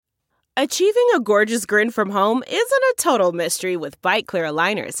Achieving a gorgeous grin from home isn't a total mystery with Bite Clear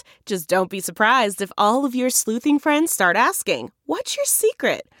aligners. Just don't be surprised if all of your sleuthing friends start asking, "What's your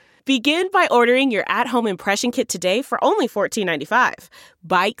secret?" Begin by ordering your at-home impression kit today for only $14.95.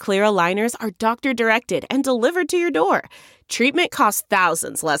 Bite Clear aligners are doctor-directed and delivered to your door. Treatment costs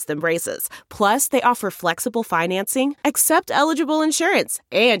thousands less than braces. Plus, they offer flexible financing, accept eligible insurance,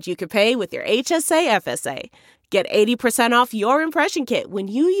 and you can pay with your HSA FSA. Get 80% off your impression kit when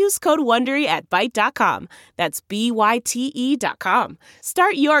you use code WONDERY at Byte.com. That's BYTE.com.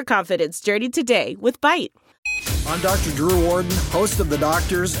 Start your confidence journey today with Byte. I'm Dr. Drew Ordon, host of The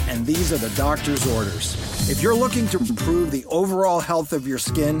Doctors, and these are the doctor's orders. If you're looking to improve the overall health of your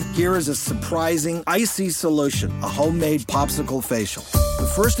skin, here is a surprising icy solution, a homemade popsicle facial.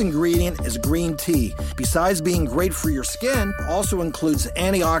 The first ingredient is green tea. Besides being great for your skin, it also includes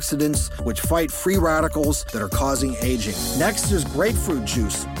antioxidants which fight free radicals that are causing aging. Next is grapefruit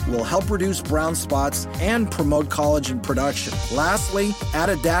juice, will help reduce brown spots and promote collagen production. Lastly, add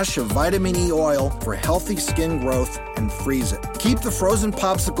a dash of vitamin E oil for healthy skin growth and freeze it. Keep the frozen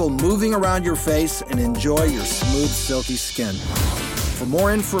popsicle moving around your face and enjoy your smooth, silky skin. For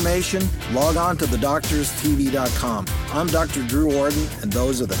more information, log on to thedoctorstv.com. I'm Dr. Drew Ordon, and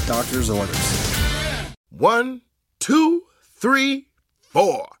those are the doctor's orders. 1, 2, 3,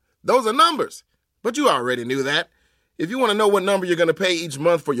 4. Those are numbers, but you already knew that. If you want to know what number you're going to pay each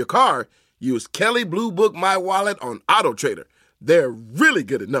month for your car, use Kelley Blue Book My Wallet on Auto Trader. They're really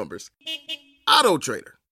good at numbers. Auto Trader.